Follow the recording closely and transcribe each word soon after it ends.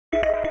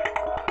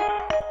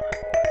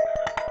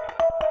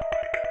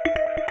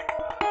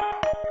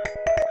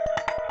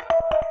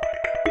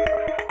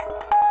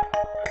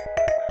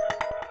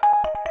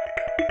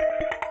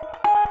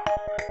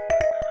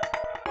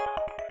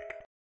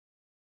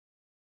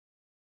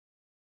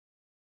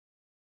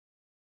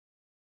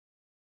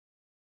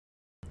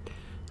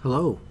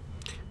Hello.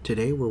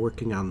 Today we're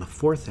working on the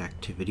fourth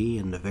activity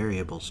in the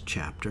variables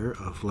chapter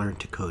of Learn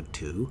to Code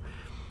 2.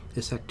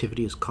 This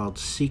activity is called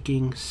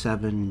Seeking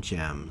 7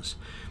 Gems.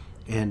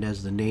 And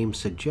as the name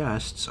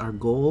suggests, our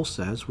goal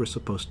says we're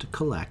supposed to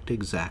collect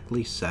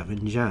exactly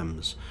 7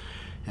 gems.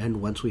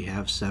 And once we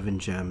have 7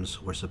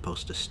 gems, we're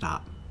supposed to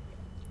stop.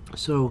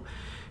 So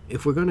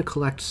if we're going to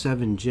collect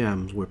 7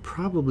 gems, we're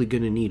probably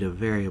going to need a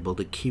variable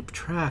to keep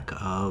track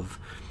of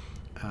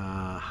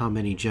how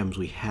many gems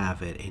we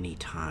have at any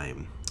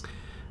time.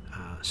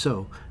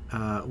 So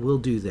we'll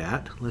do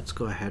that. Let's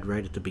go ahead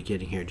right at the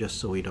beginning here just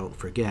so we don't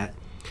forget,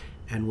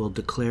 and we'll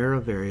declare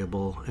a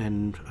variable,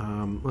 and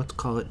let's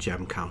call it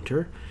gem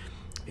counter.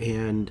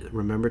 And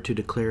remember, to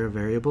declare a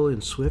variable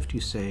in Swift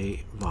you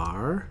say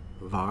var,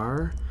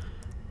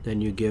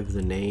 then you give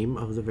the name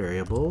of the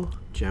variable,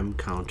 gem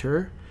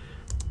counter.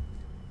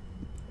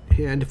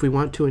 And if we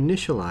want to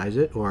initialize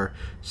it or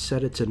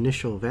set its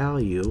initial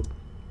value,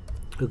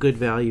 a good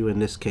value in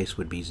this case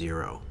would be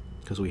 0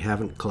 because we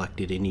haven't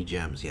collected any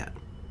gems yet.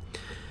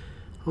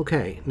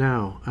 Okay,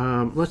 now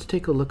let's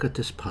take a look at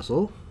this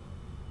puzzle.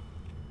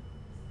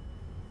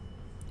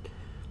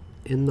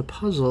 In the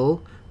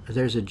puzzle,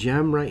 there's a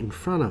gem right in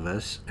front of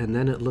us, and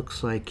then it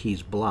looks like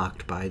he's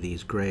blocked by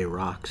these gray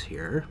rocks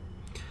here.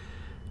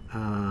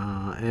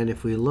 And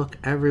if we look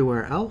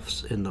everywhere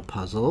else in the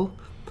puzzle,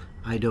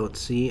 I don't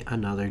see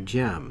another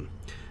gem.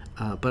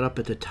 But up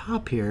at the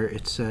top here,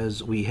 it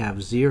says we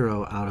have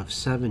 0 out of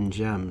 7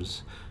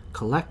 gems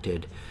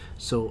collected.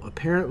 So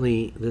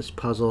apparently this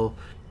puzzle,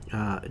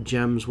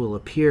 gems will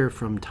appear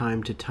from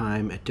time to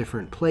time at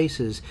different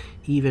places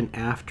even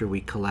after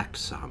we collect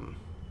some.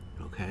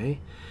 Okay.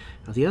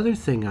 Now the other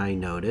thing I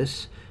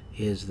notice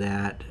is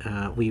that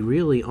we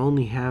really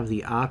only have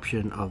the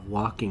option of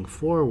walking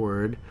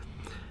forward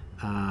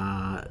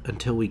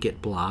until we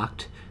get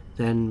blocked.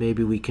 Then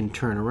maybe we can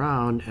turn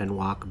around and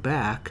walk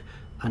back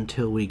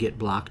until we get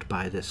blocked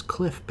by this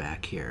cliff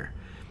back here.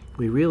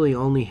 We really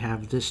only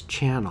have this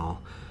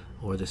channel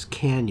or this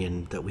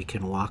canyon that we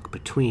can walk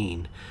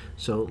between.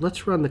 So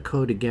let's run the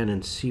code again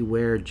and see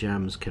where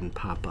gems can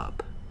pop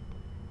up.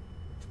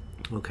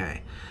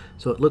 Okay,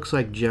 so it looks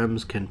like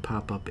gems can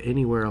pop up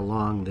anywhere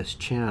along this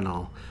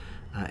channel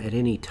at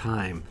any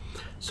time.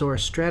 So our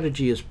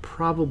strategy is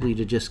probably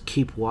to just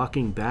keep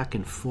walking back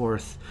and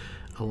forth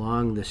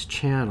along this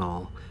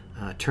channel,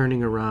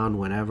 turning around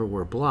whenever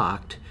we're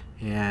blocked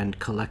and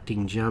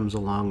collecting gems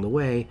along the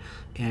way,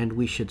 and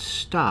we should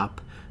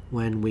stop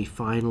when we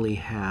finally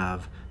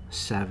have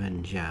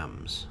 7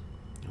 gems.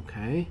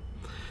 Okay,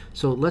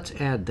 so let's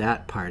add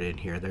that part in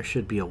here. There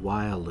should be a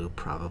while loop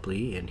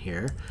probably in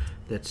here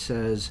that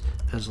says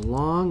as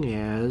long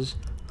as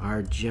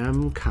our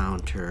gem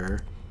counter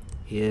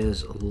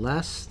is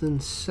less than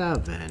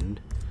 7,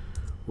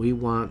 we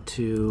want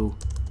to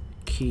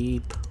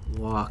keep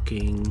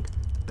walking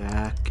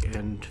back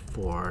and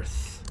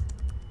forth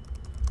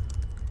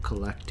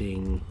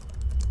collecting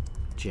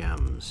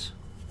gems.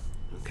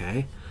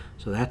 Okay,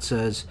 so that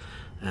says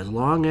as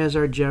long as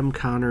our gem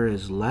counter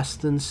is less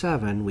than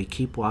 7, we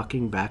keep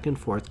walking back and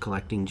forth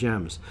collecting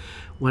gems.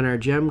 When our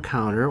gem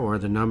counter, or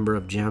the number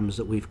of gems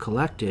that we've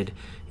collected,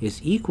 is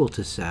equal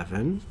to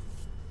 7,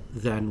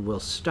 then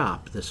we'll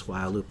stop this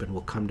while loop and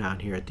we'll come down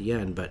here at the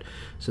end. But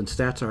since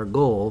that's our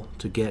goal,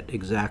 to get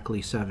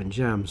exactly 7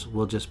 gems,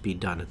 we'll just be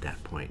done at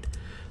that point.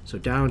 So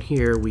down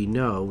here we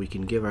know we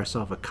can give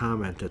ourselves a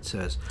comment that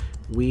says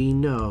we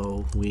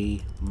know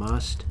we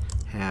must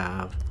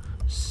have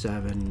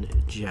 7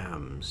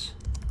 gems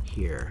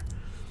here.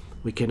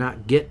 We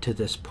cannot get to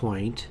this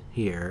point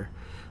here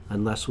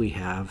unless we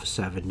have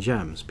 7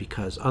 gems,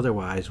 because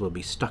otherwise we'll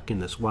be stuck in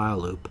this while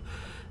loop,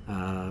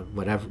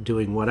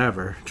 doing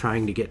whatever,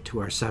 trying to get to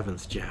our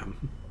 7th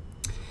gem.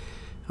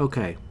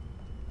 Okay,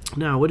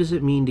 now what does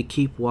it mean to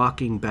keep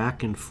walking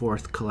back and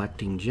forth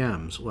collecting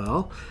gems?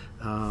 Well,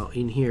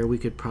 in here we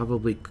could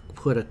probably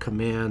put a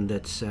command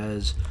that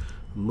says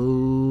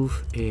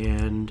move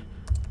and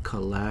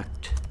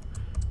collect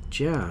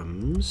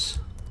gems.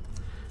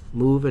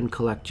 Move and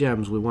collect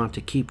gems. We want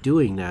to keep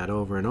doing that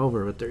over and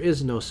over, but there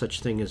is no such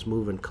thing as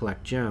move and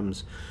collect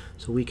gems,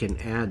 so we can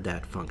add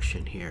that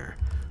function here.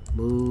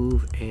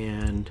 Move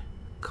and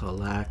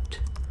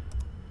collect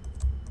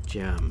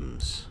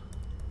gems.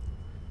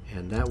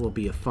 And that will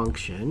be a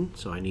function,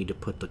 so I need to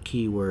put the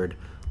keyword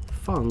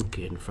func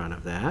in front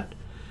of that.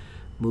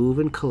 Move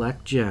and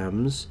collect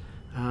gems.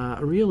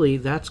 Really,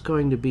 that's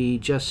going to be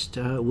just,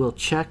 we'll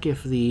check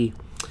if the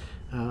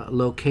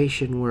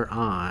location we're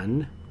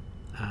on,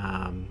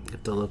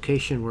 if the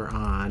location we're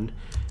on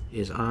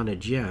is on a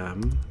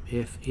gem,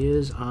 if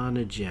is on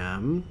a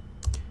gem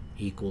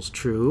equals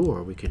true,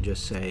 or we can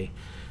just say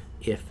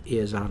if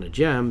is on a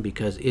gem,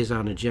 because is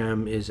on a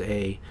gem is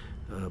a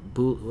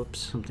whoops,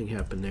 something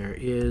happened there.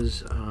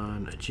 Is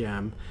on a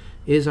gem.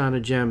 Is on a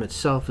gem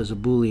itself is a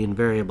Boolean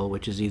variable,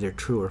 which is either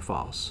true or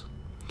false.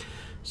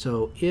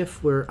 So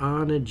if we're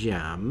on a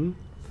gem,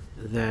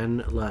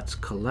 then let's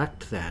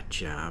collect that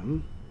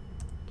gem.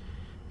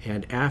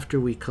 And after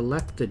we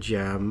collect the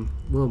gem,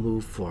 we'll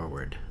move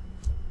forward.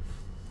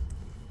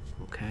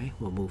 Okay,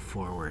 we'll move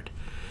forward.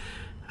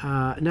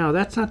 Now,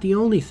 that's not the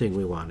only thing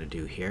we want to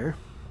do here.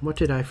 What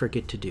did I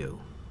forget to do?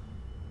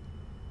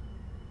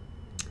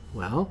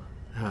 Well,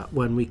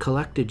 when we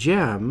collect a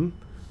gem,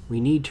 we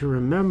need to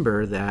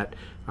remember that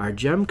our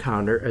gem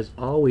counter is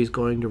always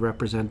going to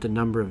represent the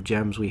number of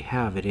gems we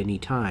have at any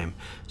time.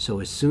 So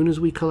as soon as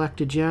we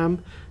collect a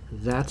gem,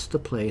 that's the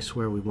place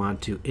where we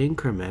want to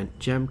increment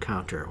gem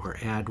counter or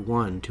add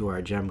 1 to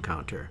our gem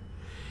counter.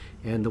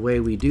 And the way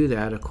we do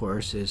that, of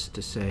course, is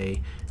to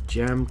say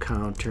gem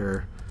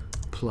counter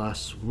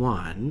plus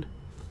 1.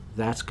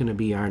 That's going to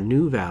be our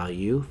new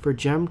value for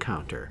gem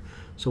counter.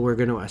 So we're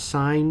going to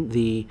assign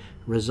the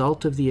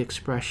result of the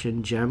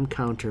expression gem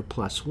counter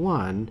plus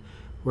 1.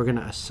 We're going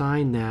to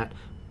assign that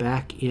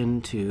back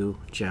into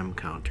gem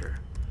counter.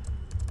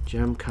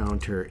 Gem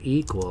counter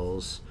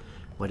equals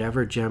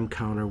whatever gem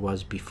counter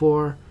was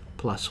before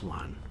plus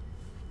 1.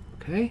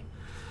 Okay?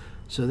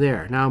 So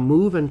there. Now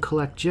move and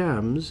collect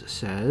gems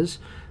says,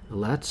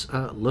 let's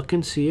look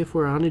and see if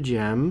we're on a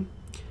gem.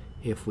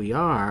 If we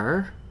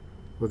are,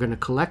 we're going to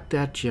collect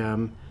that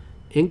gem,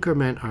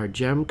 increment our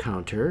gem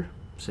counter,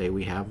 say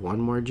we have 1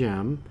 more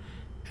gem,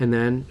 and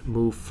then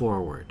move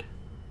forward.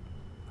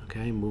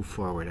 Okay, move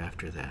forward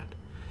after that.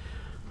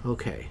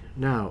 Okay,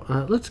 now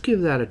let's give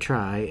that a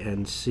try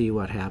and see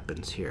what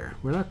happens here.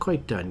 We're not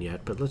quite done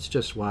yet, but let's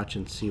just watch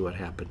and see what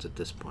happens at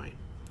this point.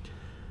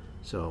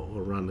 So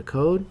we'll run the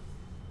code.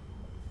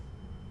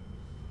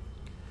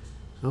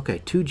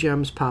 Okay, 2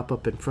 gems pop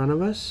up in front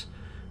of us.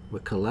 We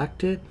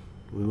collect it,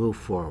 we move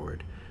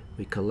forward.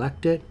 We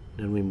collect it,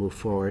 and we move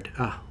forward.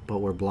 But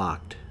we're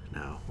blocked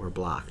now. We're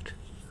blocked.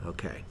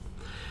 Okay.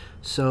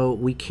 So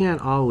we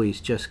can't always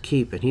just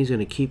keep, and he's going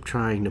to keep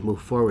trying to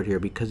move forward here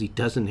because he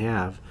doesn't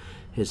have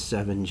his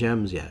 7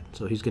 gems yet.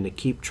 So he's going to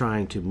keep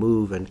trying to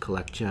move and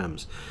collect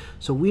gems.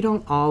 So we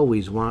don't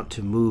always want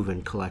to move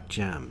and collect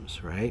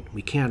gems, right?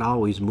 We can't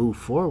always move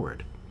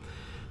forward.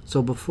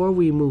 So before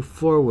we move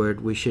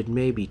forward, we should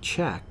maybe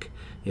check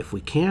if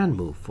we can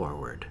move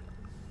forward.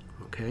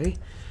 Okay?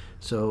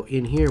 So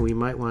in here, we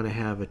might want to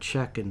have a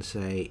check and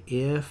say,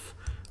 if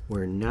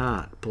we're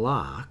not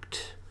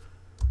blocked,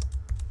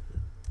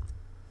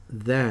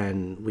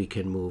 then we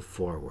can move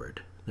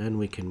forward. Then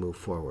we can move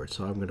forward.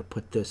 So I'm going to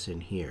put this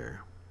in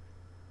here.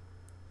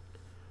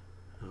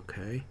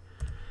 Okay.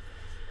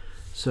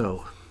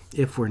 So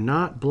if we're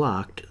not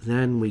blocked,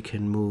 then we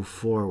can move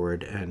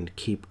forward and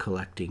keep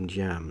collecting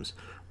gems.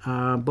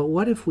 But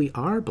what if we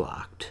are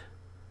blocked?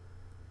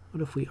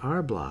 What if we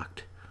are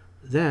blocked?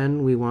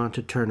 Then we want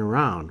to turn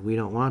around. We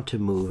don't want to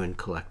move and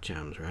collect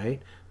gems,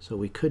 right? So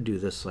we could do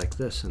this like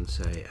this and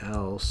say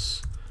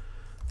else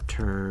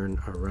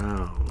turn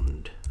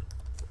around.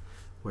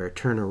 Where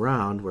turn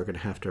around, we're going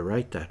to have to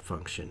write that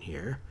function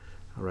here.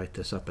 I'll write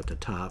this up at the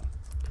top.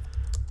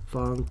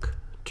 Func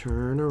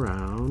turn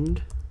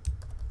around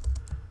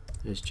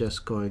is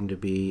just going to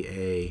be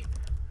a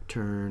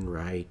turn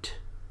right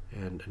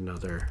and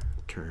another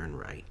turn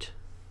right.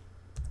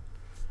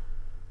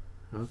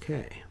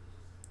 Okay.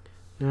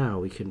 Now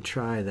we can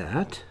try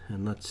that,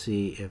 and let's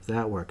see if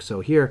that works. So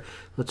here,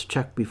 let's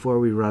check before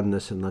we run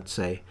this, and let's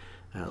say,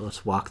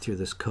 let's walk through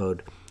this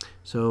code.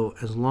 So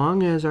as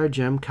long as our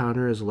gem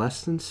counter is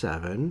less than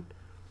 7,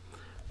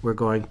 we're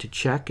going to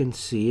check and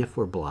see if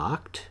we're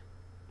blocked,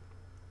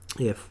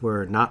 if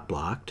we're not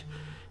blocked.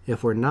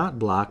 If we're not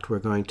blocked, we're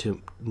going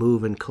to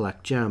move and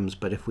collect gems,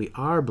 but if we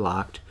are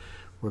blocked,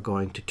 we're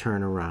going to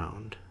turn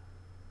around.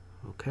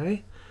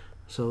 Okay,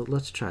 so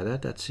let's try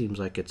that. That seems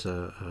like it's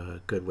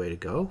a good way to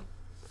go.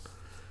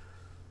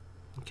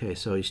 Okay,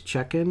 so he's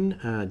checking.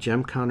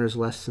 Gem counter is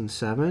less than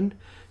 7.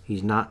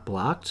 He's not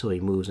blocked, so he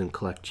moves and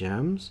collects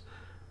gems.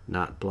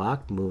 Not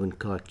blocked, move and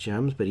collect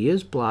gems, but he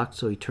is blocked,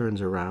 so he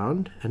turns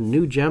around, and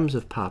new gems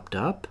have popped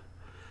up.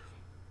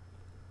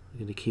 I'm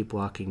going to keep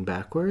walking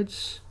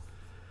backwards.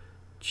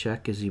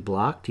 Check, is he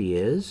blocked? He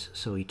is,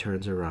 so he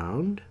turns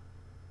around.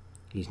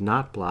 He's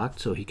not blocked,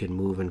 so he can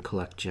move and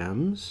collect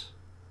gems.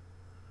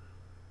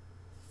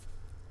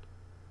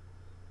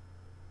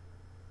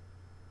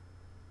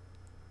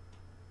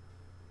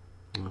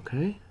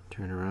 Okay,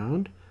 turn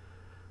around,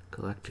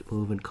 collect,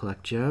 move and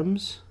collect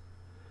gems.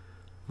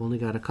 We've only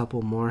got a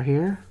couple more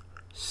here.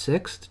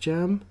 6th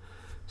gem,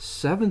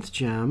 7th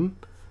gem,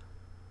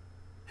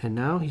 and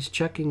now he's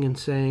checking and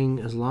saying,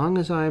 as long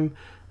as I'm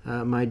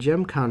my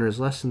gem counter is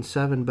less than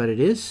 7, but it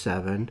is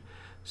 7,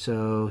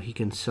 so he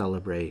can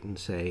celebrate and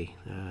say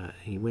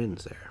he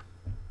wins there.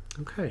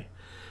 Okay,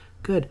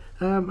 good.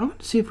 I want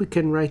to see if we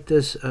can write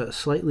this a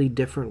slightly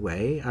different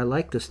way. I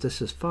like this.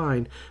 This is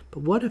fine.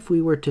 But what if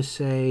we were to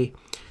say,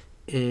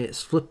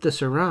 flip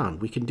this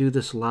around? We can do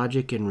this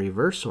logic in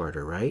reverse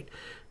order, right?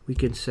 We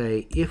can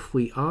say, if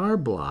we are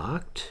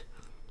blocked,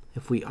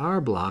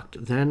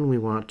 then we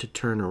want to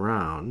turn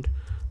around.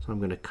 So I'm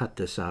going to cut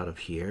this out of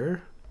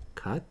here.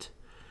 Cut.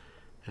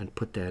 And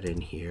put that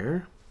in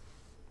here.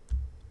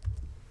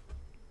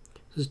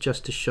 This is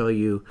just to show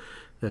you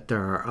that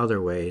there are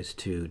other ways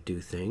to do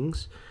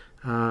things.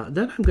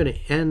 Then I'm going to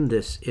end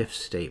this if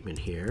statement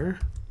here.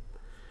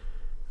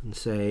 and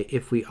say,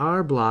 if we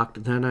are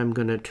blocked, then I'm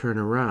going to turn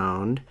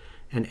around.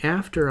 And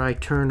after I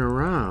turn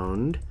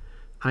around,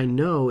 I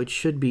know it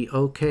should be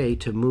okay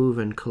to move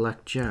and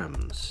collect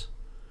gems,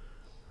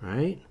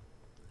 right?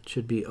 It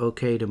should be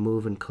okay to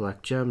move and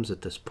collect gems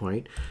at this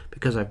point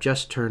because I've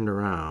just turned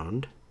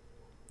around.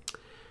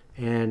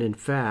 And in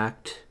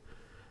fact,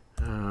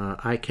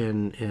 I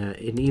can,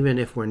 and even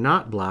if we're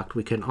not blocked,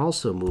 we can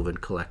also move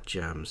and collect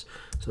gems.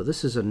 So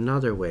this is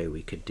another way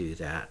we could do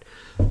that.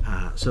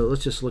 So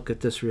let's just look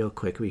at this real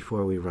quick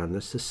before we run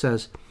this. This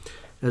says,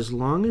 as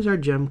long as our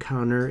gem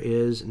counter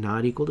is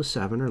not equal to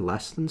 7 or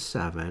less than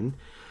 7,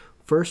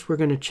 first we're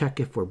going to check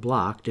if we're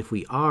blocked. If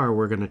we are,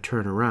 we're going to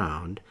turn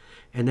around.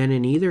 And then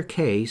in either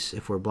case,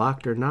 if we're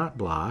blocked or not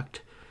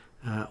blocked,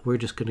 we're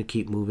just going to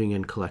keep moving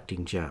and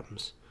collecting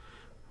gems.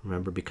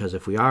 Remember, because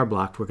if we are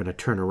blocked, we're going to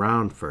turn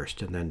around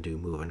first and then do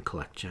move and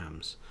collect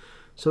gems.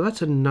 So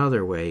that's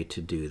another way to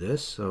do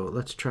this. So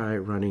let's try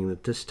running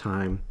it this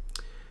time.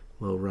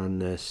 We'll run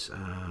this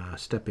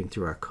stepping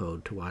through our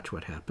code to watch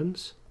what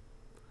happens.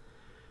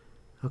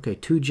 Okay,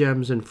 2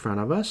 gems in front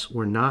of us.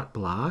 We're not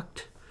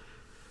blocked,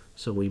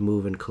 so we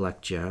move and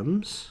collect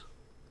gems.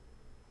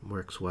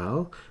 Works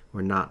well.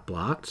 We're not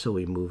blocked, so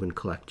we move and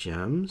collect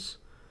gems.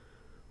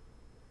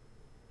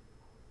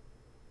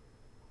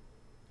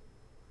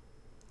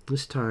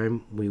 This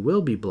time we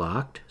will be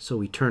blocked, so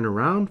we turn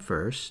around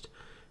first,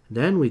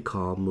 then we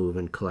call move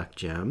and collect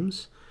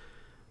gems,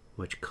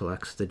 which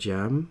collects the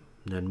gem,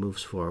 then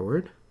moves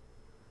forward.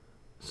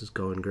 This is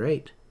going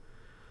great.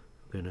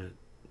 I'm going to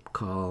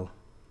call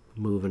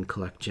move and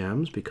collect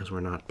gems because we're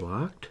not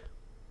blocked.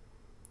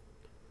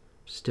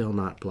 Still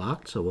not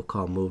blocked, so we'll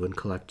call move and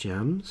collect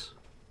gems.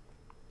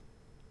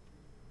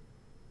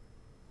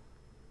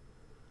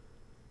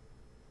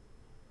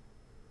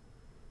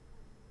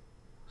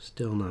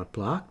 Still not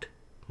blocked.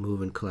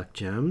 Move and collect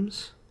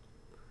gems.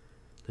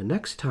 The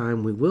next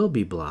time we will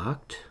be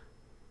blocked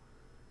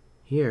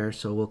here,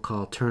 so we'll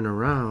call turn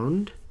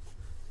around,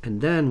 and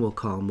then we'll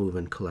call move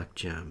and collect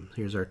gems.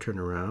 Here's our turn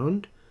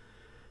around.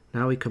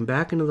 Now we come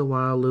back into the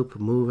while loop,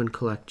 move and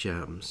collect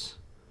gems.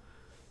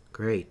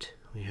 Great.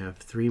 We have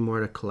 3 more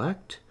to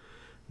collect.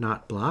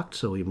 Not blocked,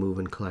 so we move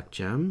and collect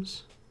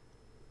gems.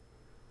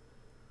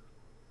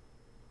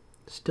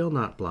 Still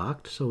not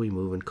blocked, so we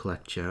move and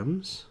collect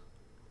gems.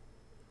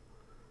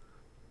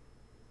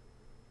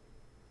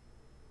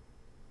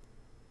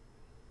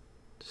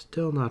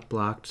 Still not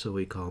blocked, so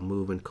we call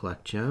move and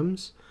collect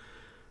gems.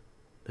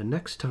 The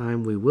next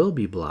time we will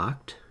be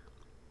blocked.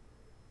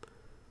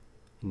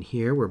 And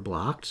here we're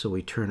blocked, so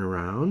we turn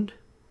around.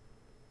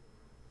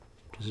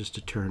 This is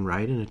to turn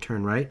right and a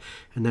turn right.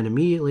 And then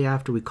immediately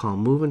after we call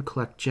move and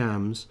collect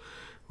gems,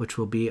 which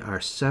will be our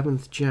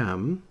 7th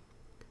gem.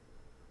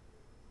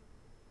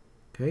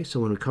 Okay, so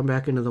when we come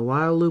back into the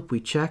while loop, we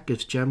check,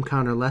 is gem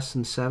counter less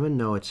than 7?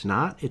 No, it's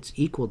not. It's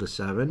equal to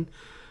 7.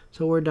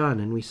 So we're done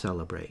and we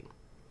celebrate.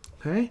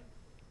 Okay,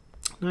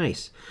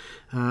 nice.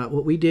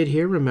 What we did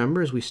here,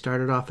 remember, is we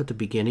started off at the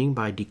beginning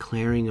by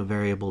declaring a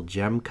variable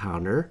gem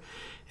counter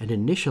and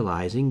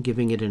initializing,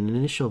 giving it an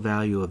initial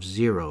value of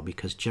 0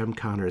 because gem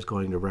counter is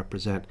going to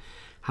represent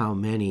how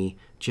many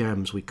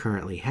gems we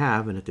currently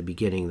have, and at the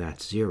beginning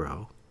that's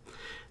 0.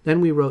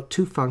 Then we wrote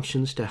 2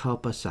 functions to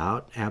help us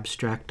out,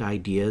 abstract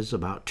ideas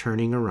about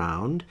turning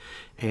around,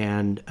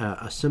 and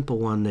a simple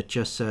one that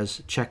just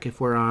says check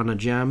if we're on a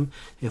gem,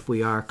 if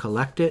we are,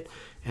 collect it,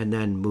 and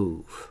then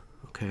move.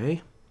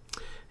 Okay,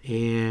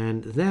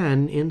 and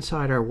then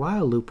inside our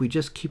while loop we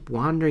just keep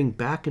wandering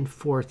back and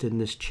forth in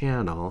this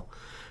channel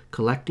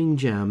collecting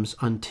gems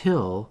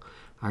until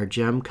our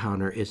gem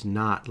counter is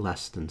not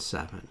less than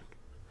 7.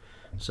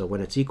 So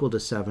when it's equal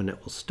to 7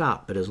 it will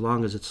stop, but as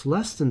long as it's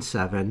less than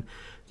 7,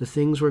 the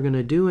things we're going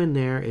to do in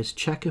there is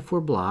check if we're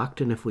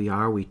blocked, and if we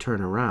are, we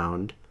turn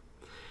around,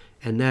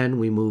 and then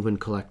we move and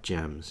collect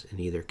gems in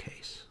either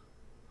case.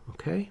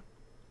 Okay?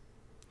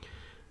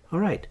 All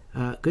right,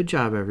 good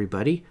job,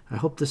 everybody. I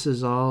hope this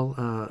is all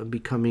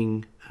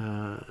becoming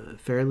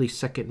fairly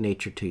second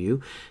nature to you.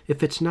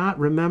 If it's not,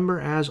 remember,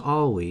 as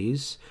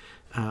always,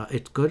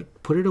 it's good.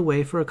 Put it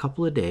away for a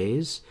couple of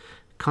days.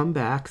 Come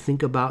back,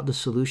 think about the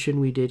solution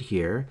we did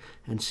here,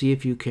 and see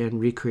if you can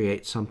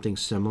recreate something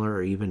similar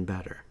or even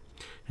better.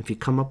 If you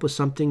come up with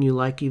something you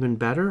like even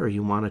better, or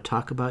you want to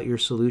talk about your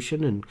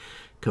solution and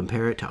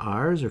compare it to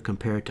ours or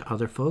compare it to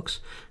other folks,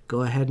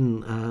 go ahead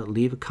and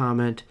leave a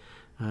comment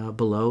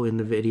below in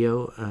the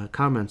video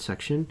comment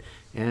section,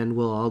 and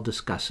we'll all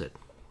discuss it.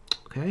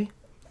 Okay?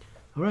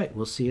 All right,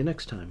 we'll see you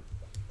next time.